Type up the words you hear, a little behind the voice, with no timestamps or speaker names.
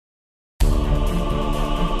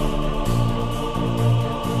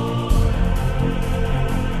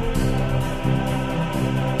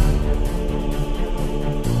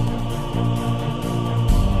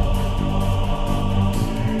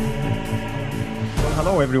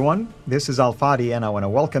Hello everyone, this is Al-Fadi and I want to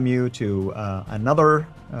welcome you to another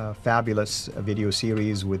fabulous video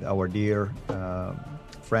series with our dear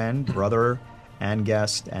friend, brother, and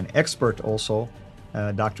guest, and expert also,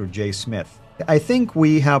 Dr. Jay Smith. I think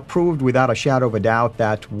we have proved without a shadow of a doubt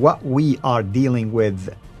that what we are dealing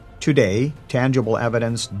with today, tangible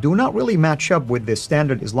evidence, do not really match up with the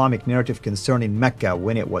standard Islamic narrative concerning Mecca,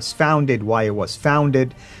 when it was founded, why it was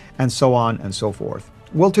founded, and so on and so forth.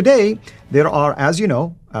 Well, today, there are, as you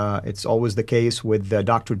know, it's always the case with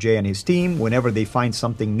Dr. J and his team. Whenever they find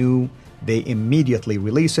something new, they immediately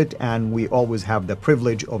release it, and we always have the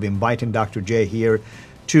privilege of inviting Dr. J here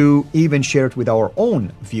to even share it with our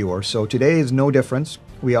own viewers. So today is no difference.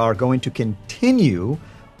 We are going to continue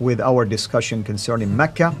with our discussion concerning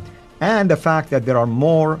Mecca and the fact that there are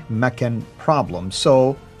more Meccan problems.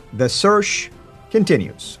 So the search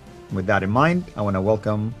continues. With that in mind, I want to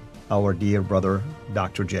welcome our dear brother,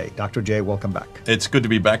 Dr. J. Dr. J, welcome back. It's good to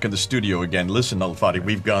be back in the studio again. Listen, Al-Fadi,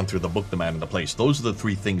 we've gone through the book, The Man and the Place. Those are the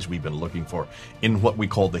three things we've been looking for in what we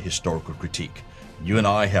call the historical critique. You and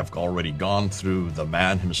I have already gone through the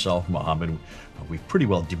man himself, Muhammad. We've pretty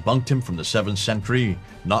well debunked him from the 7th century,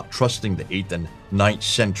 not trusting the 8th and 9th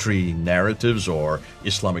century narratives or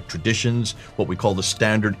Islamic traditions, what we call the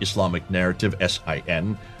standard Islamic narrative,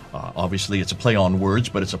 S-I-N. Obviously, it's a play on words,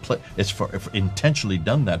 but it's intentionally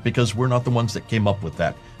done that because we're not the ones that came up with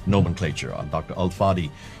that nomenclature. Dr.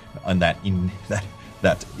 Al-Fadi, and that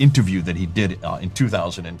interview that he did in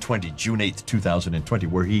 2020, June 8th, 2020,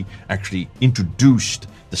 where he actually introduced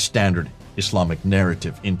the standard Islamic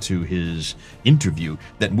narrative into his interview,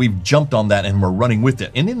 that we've jumped on that and we're running with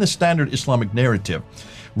it. And in the standard Islamic narrative,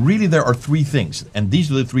 really there are three things, and these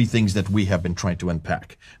are the three things that we have been trying to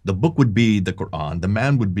unpack. The book would be the Quran, the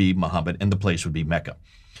man would be Muhammad, and the place would be Mecca.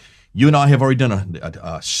 You and I have already done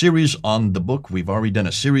a series on the book. We've already done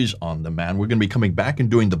a series on the man. We're going to be coming back and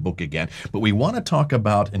doing the book again. But we want to talk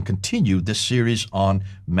about and continue this series on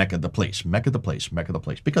Mecca, the place. Mecca, the place. Mecca, the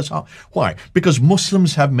place. Because why? Because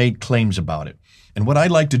Muslims have made claims about it. And what I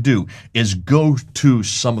like to do is go to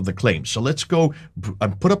some of the claims. So let's go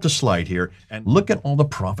and put up the slide here and look at all the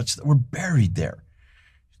prophets that were buried there.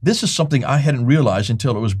 This is something I hadn't realized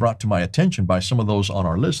until it was brought to my attention by some of those on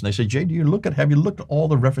our list. And they say, Jay, have you looked at all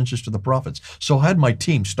the references to the prophets? So I had my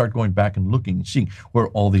team start going back and looking and seeing where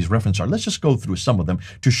all these references are. Let's just go through some of them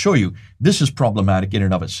to show you this is problematic in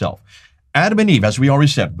and of itself. Adam and Eve, as we already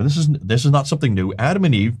said, but this is not something new. Adam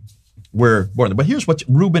and Eve were born. But here's what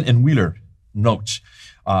Reuben and Wheeler notes.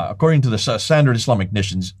 According to the standard Islamic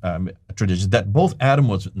traditions, that both Adam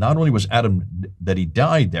not only was Adam that he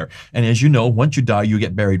died there, and as you know, once you die, you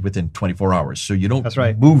get buried within 24 hours. So you don't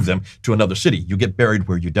move them to another city. You get buried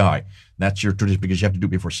where you die. That's your tradition because you have to do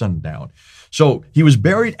it before sundown. So he was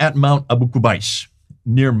buried at Mount Abu Qubais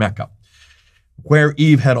near Mecca, where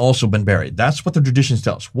Eve had also been buried. That's what the traditions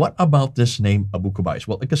tell us. What about this name Abu Qubais?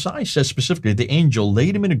 Well, the Qasai says specifically, the angel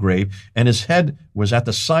laid him in a grave and his head was at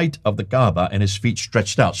the site of the Kaaba and his feet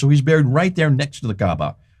stretched out. So he's buried right there next to the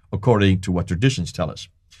Kaaba, according to what traditions tell us.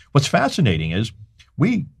 What's fascinating is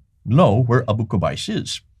we know where Abu Qubais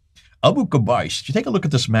is. Abu Qubais, you take a look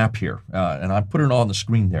at this map here, and I put it on the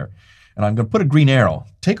screen there, and I'm going to put a green arrow.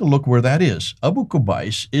 Take a look where that is. Abu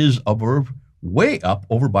Qubais is way up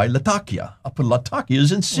over by Latakia. Latakia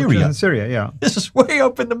is in Syria. Which is in Syria, yeah. This is way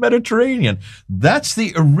up in the Mediterranean. That's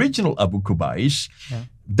the original Abu Qubais. Yeah.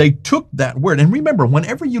 They took that word. And remember,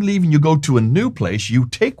 whenever you leave and you go to a new place, you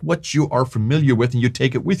take what you are familiar with and you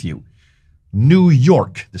take it with you. New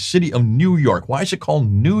York, the city of New York. Why is it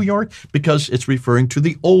called New York? Because it's referring to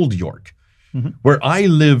the old York. Mm-hmm. Where I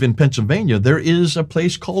live in Pennsylvania, there is a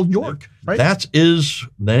place called York. Right. That is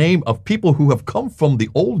the name of people who have come from the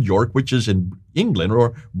old York, which is in England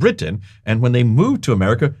or Britain. And when they moved to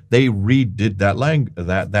America, they redid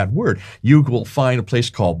that word. You will find a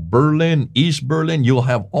place called Berlin, East Berlin. You'll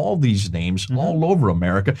have all these names all over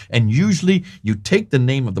America. And usually you take the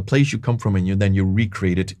name of the place you come from and then you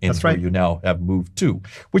recreate it in where you now have moved to,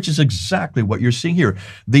 which is exactly what you're seeing here.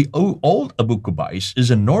 The old Abu Qubais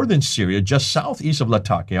is in northern Syria, just southeast of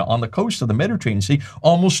Latakia on the coast of the Mediterranean Sea,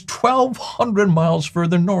 almost 1,200 miles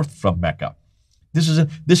further north from Mecca. This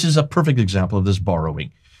is a perfect example of this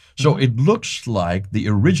borrowing. So it looks like the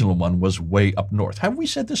original one was way up north. Have we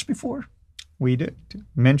said this before? We did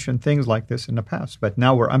mention things like this in the past, but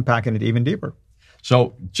now we're unpacking it even deeper.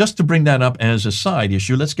 So just to bring that up as a side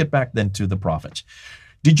issue, let's get back then to the prophets.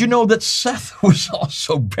 Did you know that Seth was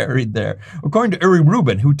also buried there? According to Uri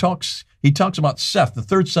Reuben, he talks about Seth, the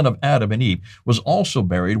third son of Adam and Eve, was also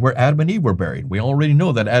buried where Adam and Eve were buried. We already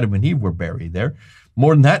know that Adam and Eve were buried there.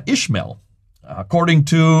 More than that, Ishmael, according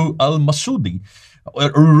to Al-Masudi,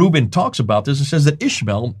 Reuben talks about this and says that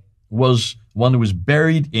Ishmael was one who was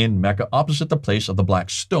buried in Mecca opposite the place of the black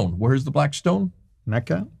stone. Where is the black stone?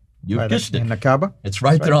 Mecca? You've guessed it. In the Kaaba? It's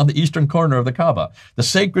right there on the eastern corner of the Kaaba. The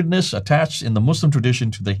sacredness attached in the Muslim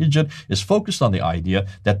tradition to the Hijr is focused on the idea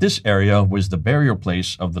that this area was the burial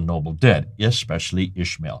place of the noble dead, especially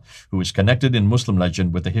Ishmael, who is connected in Muslim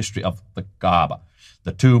legend with the history of the Kaaba.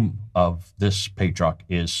 The tomb of this patriarch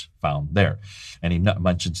is found there. And he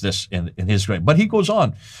mentions this in his grave. But he goes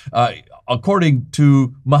on, according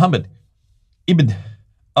to Muhammad ibn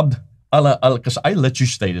Abd Allah al-Qasai, let you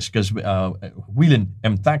say this because Whelan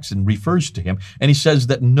M. Thaxton refers to him, and he says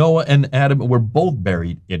that Noah and Adam were both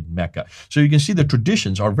buried in Mecca. So you can see the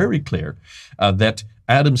traditions are very clear that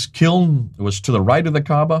Adam's kiln was to the right of the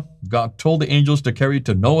Kaaba. God told the angels to carry it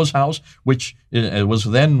to Noah's house, which was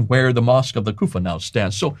then where the mosque of the Kufa now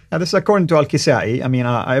stands. So this is according to Al-Kisai. I mean,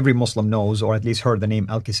 every Muslim knows, or at least heard the name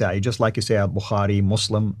Al-Kisai. Just like you say Al-Bukhari,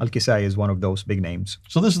 Muslim, Al-Kisai is one of those big names.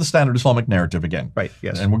 So this is the standard Islamic narrative again. Right,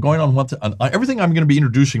 yes. And we're going on everything I'm going to be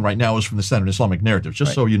introducing right now is from the standard Islamic narrative,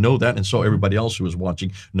 just so you know that, and so everybody else who is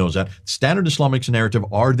watching knows that. Standard Islamic narrative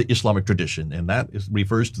are the Islamic tradition, and that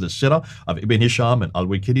refers to the Sirah of Ibn Hisham and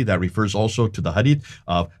Al-Waqidi. That refers also to the Hadith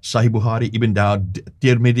of Sahih Bukhari, Ibn Dawud,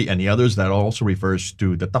 Tirmidhi, and the others. That also refers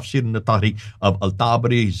to the Tafsir and the Tarikh of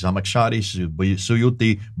Al-Tabari, Zamakhshari,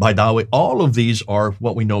 Suyuti, Baidawi. All of these are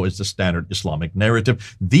what we know as the standard Islamic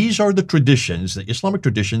narrative. These are the traditions, the Islamic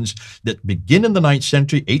traditions that begin in the 9th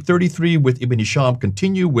century, 833 with Ibn Hisham,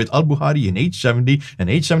 continue with Al-Bukhari in 870 and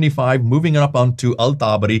 875, moving up onto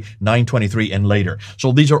Al-Tabari, 923 and later.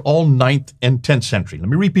 So these are all 9th and 10th century. Let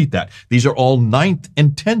me repeat that. These are all 9th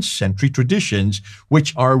and 10th century traditions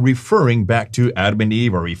which are referring back to Adam and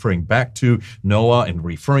Eve, or referring back to Noah, and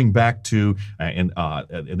referring back to, in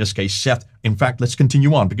this case, Seth. In fact, let's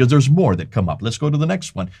continue on because there's more that come up. Let's go to the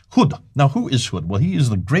next one. Hud. Now, who is Hud? Well, he is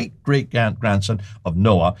the great-great-grandson of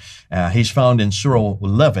Noah. He's found in Surah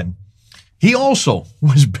 11. He also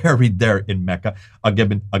was buried there in Mecca,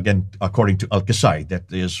 again according to Al-Qasai.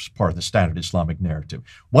 That is part of the standard Islamic narrative.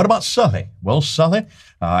 What about Saleh? Well, Saleh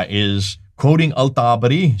is, quoting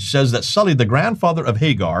Al-Tabari, says that Saleh, the grandfather of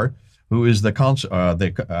Hagar, who is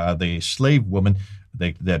the slave woman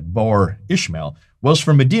that bore Ishmael, was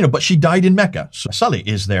from Medina, but she died in Mecca. So Saleh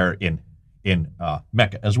is there in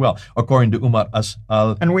Mecca as well, according to Umar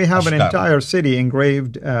al. And we have an entire city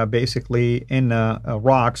engraved basically in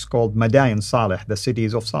rocks called Madain Saleh, the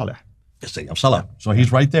cities of Saleh. The city of Saleh. So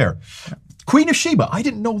he's right there. Queen of Sheba. I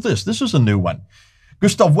didn't know this. This is a new one.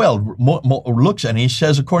 Gustav Well looks and he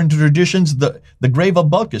says, according to traditions, the grave of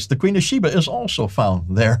Balkis, the Queen of Sheba, is also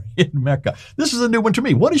found there in Mecca. This is a new one to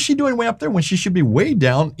me. What is she doing way up there when she should be way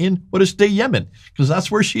down in what is today Yemen? Because that's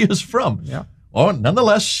where she is from. Yeah. Oh,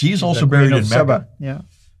 nonetheless, she's also buried in Mecca. Yeah.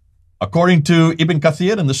 According to Ibn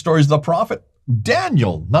Kathir and the stories of the Prophet,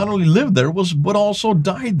 Daniel not only lived there, but also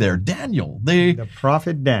died there. Daniel, the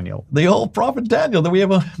prophet Daniel, the old prophet Daniel. That we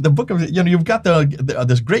have the book of, you've got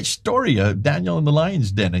this great story of Daniel in the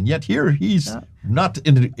lion's den, and yet here he's not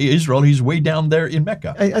in Israel. He's way down there in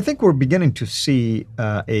Mecca. I think we're beginning to see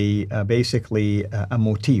basically a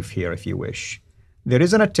motif here, if you wish. There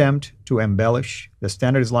is an attempt to embellish the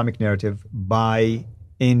standard Islamic narrative by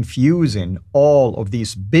infusing all of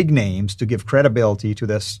these big names to give credibility to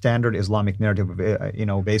the standard Islamic narrative,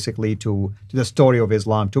 basically to the story of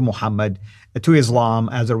Islam, to Muhammad, to Islam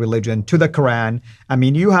as a religion, to the Quran. I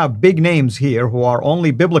mean, you have big names here who are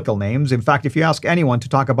only biblical names. In fact, if you ask anyone to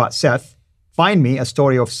talk about Seth, find me a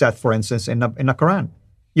story of Seth, for instance, in the Quran.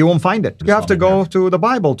 You won't find it. You have to go to the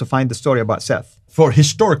Bible to find the story about Seth. For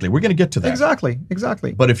historically, we're going to get to that.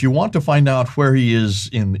 Exactly. But if you want to find out where he is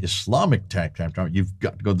in Islamic time, you've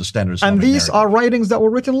got to go to the standard Islamic And these narrative. are writings that were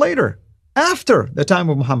written later, after the time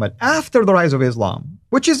of Muhammad, after the rise of Islam,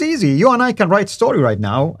 which is easy. You and I can write story right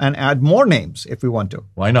now and add more names if we want to.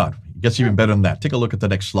 Why not? It gets even better than that. Take a look at the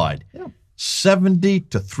next slide. Yeah. 70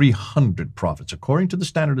 to 300 prophets. According to the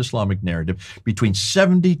standard Islamic narrative, between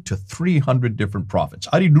 70 to 300 different prophets.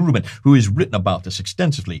 Ari Nuruman, who has written about this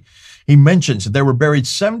extensively, he mentions that there were buried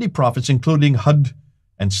 70 prophets, including Hud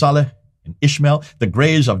and Saleh and Ishmael. The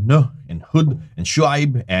graves of Nuh and Hud and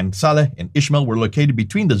Shu'aib and Saleh and Ishmael were located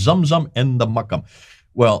between the Zamzam and the Makkah.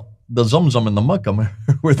 Well, the Zamzam and the Makkah were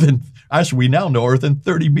within, as we now know, are within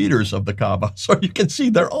 30 meters of the Kaaba. So you can see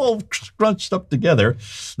they're all scrunched up together.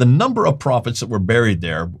 The number of prophets that were buried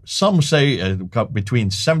there, some say between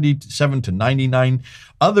 77 to 99.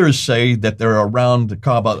 Others say that they're around the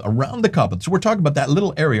Kaaba. So we're talking about that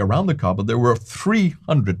little area around the Kaaba. There were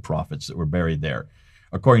 300 prophets that were buried there.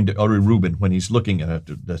 according to Uri Rubin, when he's looking at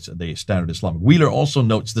the standard Islamic. Wheeler also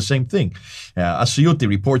notes the same thing. Asyuti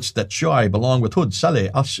reports that Shuaib, along with Hud,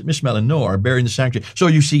 Saleh, Ishmael, and Noah, are buried in the sanctuary. So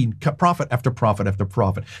you see prophet after prophet after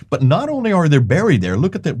prophet. But not only are they buried there,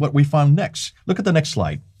 look at what we found next. Look at the next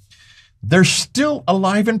slide. They're still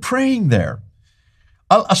alive and praying there.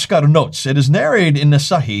 Al-Ashkar notes, it is narrated in the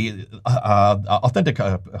Sahih, authentic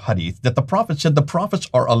hadith, that the Prophet said the prophets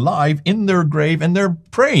are alive in their grave and they're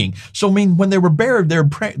praying. So, I mean, when they were buried,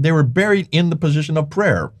 they were buried in the position of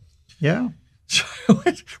prayer. Yeah. So,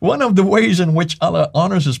 one of the ways in which Allah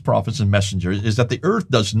honors His prophets and messengers is that the earth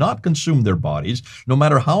does not consume their bodies. No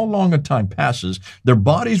matter how long a time passes, their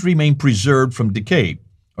bodies remain preserved from decay,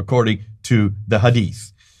 according to the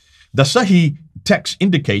hadith. The Sahih text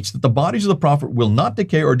indicates that the bodies of the Prophet will not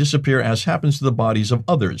decay or disappear as happens to the bodies of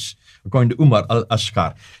others, according to Umar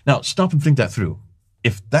al-Ashkar. Now, stop and think that through.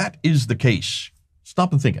 If that is the case,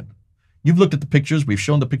 stop and think it. You've looked at the pictures. We've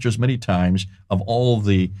shown the pictures many times of all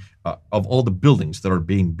the buildings that are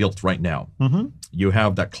being built right now. Mm-hmm. You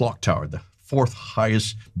have that clock tower, the fourth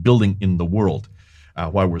highest building in the world,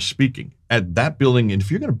 while we're speaking. At that building, and if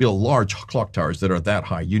you're going to build large clock towers that are that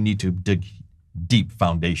high, you need to dig deep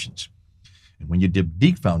foundations. And when you dig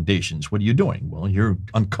deep foundations, what are you doing? Well, you're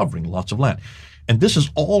uncovering lots of land. And this is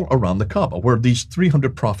all around the Kaaba, where these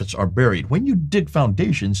 300 prophets are buried. When you dig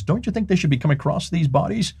foundations, don't you think they should be coming across these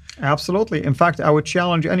bodies? Absolutely. In fact, I would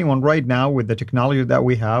challenge anyone right now with the technology that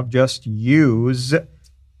we have, just use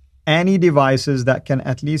any devices that can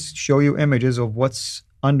at least show you images of what's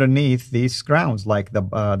underneath these grounds, like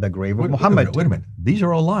the grave of Muhammad. Wait a minute. These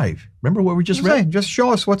are alive. Remember what we just read? Just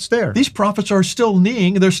show us what's there. These prophets are still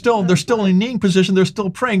kneeling. They're still in kneeling position. They're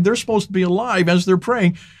still praying. They're supposed to be alive as they're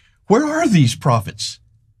praying. Where are these prophets?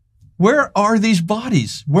 Where are these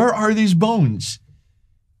bodies? Where are these bones?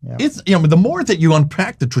 Yeah. It's, the more that you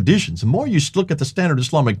unpack the traditions, the more you look at the standard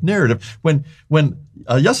Islamic narrative. When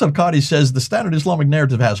Yasser Qadi says the standard Islamic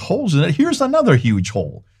narrative has holes in it, here's another huge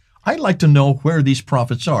hole. I'd like to know where these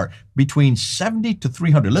prophets are, between 70 to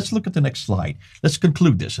 300. Let's look at the next slide. Let's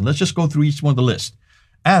conclude this, and let's just go through each one of the list.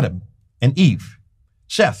 Adam and Eve,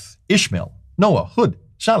 Seth, Ishmael, Noah, Hud,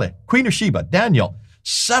 Saleh, Queen of Sheba, Daniel,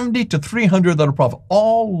 70 to 300 that are prophets,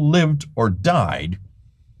 all lived or died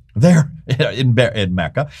there in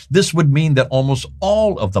Mecca. This would mean that almost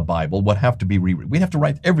all of the Bible would have to be rewritten. We'd have to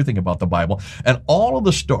write everything about the Bible, and all of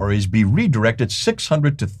the stories be redirected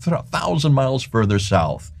 600 to 1,000 miles further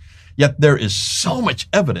south. Yet there is so much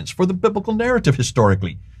evidence for the biblical narrative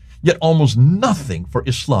historically, yet almost nothing for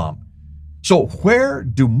Islam. So where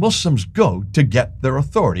do Muslims go to get their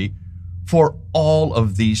authority for all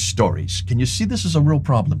of these stories? Can you see this is a real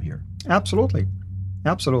problem here? Absolutely.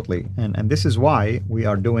 Absolutely. And this is why we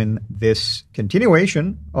are doing this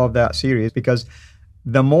continuation of that series, because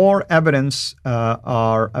the more evidence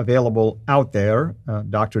are available out there,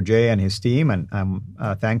 Dr. J and his team, and I'm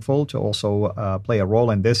thankful to also play a role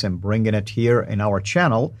in this and bringing it here in our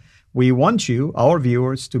channel. We want you, our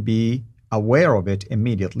viewers, to be aware of it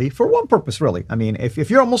immediately for one purpose, really. I mean, if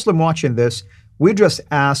you're a Muslim watching this, we're just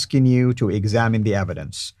asking you to examine the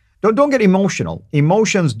evidence. Don't get emotional.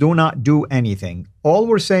 Emotions do not do anything. All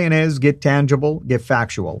we're saying is get tangible, get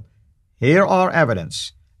factual. Here are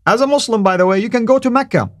evidence. As a Muslim, by the way, you can go to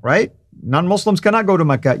Mecca, right? Non-Muslims cannot go to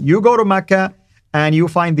Mecca. You go to Mecca and you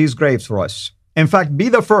find these graves for us. In fact, be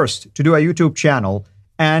the first to do a YouTube channel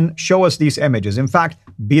and show us these images. In fact,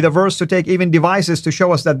 be the first to take even devices to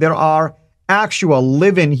show us that there are actual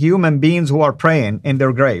living human beings who are praying in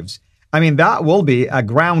their graves. I mean, that will be a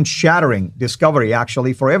ground-shattering discovery,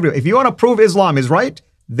 actually, for everyone. If you want to prove Islam is right,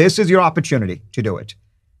 this is your opportunity to do it.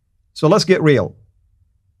 So let's get real.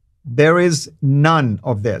 There is none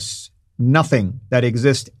of this, nothing that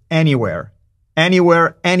exists anywhere in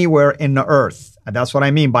the earth. And that's what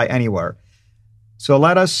I mean by anywhere. So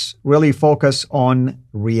let us really focus on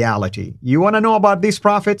reality. You want to know about these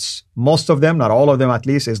prophets? Most of them, not all of them at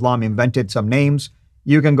least, Islam invented some names.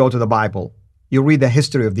 You can go to the Bible. You read the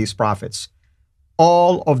history of these prophets.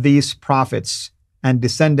 All of these prophets and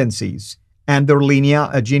descendancies and their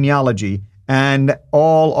genealogy and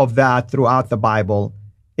all of that throughout the Bible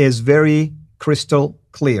is very crystal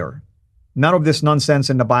clear. None of this nonsense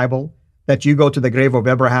in the Bible that you go to the grave of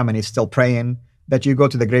Abraham and he's still praying, that you go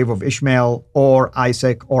to the grave of Ishmael or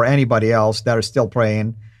Isaac or anybody else that are still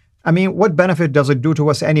praying. I mean, what benefit does it do to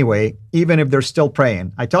us anyway, even if they're still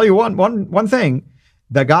praying? I tell you one thing,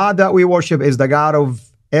 the God that we worship is the God of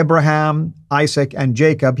Abraham, Isaac, and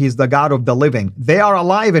Jacob. He's the God of the living. They are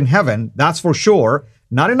alive in heaven, that's for sure,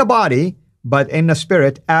 not in the body, but in the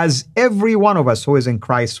spirit, as every one of us who is in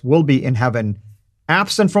Christ will be in heaven,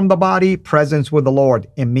 absent from the body, present with the Lord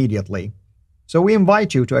immediately. So we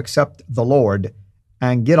invite you to accept the Lord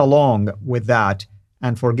and get along with that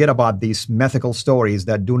and forget about these mythical stories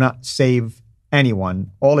that do not save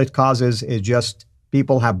anyone. All it causes is just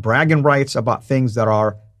people have bragging rights about things that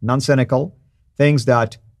are nonsensical, things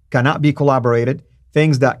that cannot be collaborated,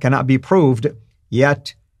 things that cannot be proved,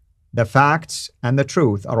 yet the facts and the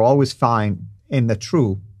truth are always found in the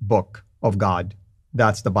true book of God.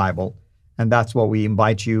 That's the Bible. And that's what we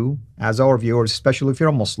invite you, as our viewers, especially if you're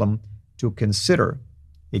a Muslim, to consider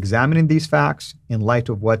examining these facts in light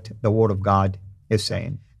of what the Word of God is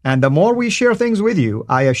saying. And the more we share things with you,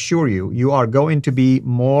 I assure you, you are going to be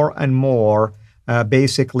more and more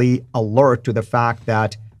basically alert to the fact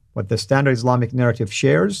that what the standard Islamic narrative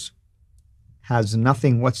shares has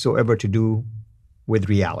nothing whatsoever to do with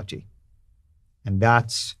reality. And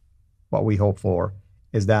that's what we hope for,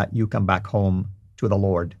 is that you come back home to the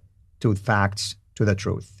Lord, to facts, to the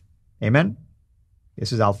truth. Amen?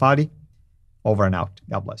 This is Al-Fadi, over and out.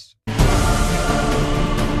 God bless.